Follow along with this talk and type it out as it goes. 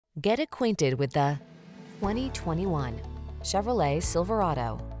Get acquainted with the 2021 Chevrolet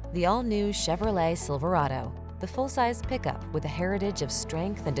Silverado. The all-new Chevrolet Silverado, the full-size pickup with a heritage of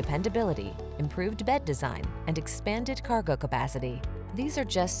strength and dependability, improved bed design, and expanded cargo capacity. These are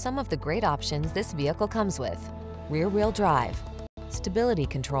just some of the great options this vehicle comes with: rear-wheel drive, stability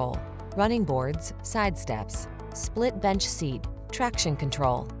control, running boards, side steps, split bench seat, traction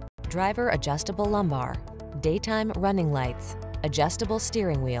control, driver adjustable lumbar, daytime running lights, adjustable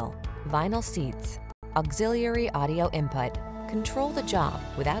steering wheel, vinyl seats, auxiliary audio input. Control the job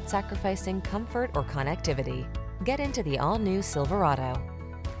without sacrificing comfort or connectivity. Get into the all-new Silverado.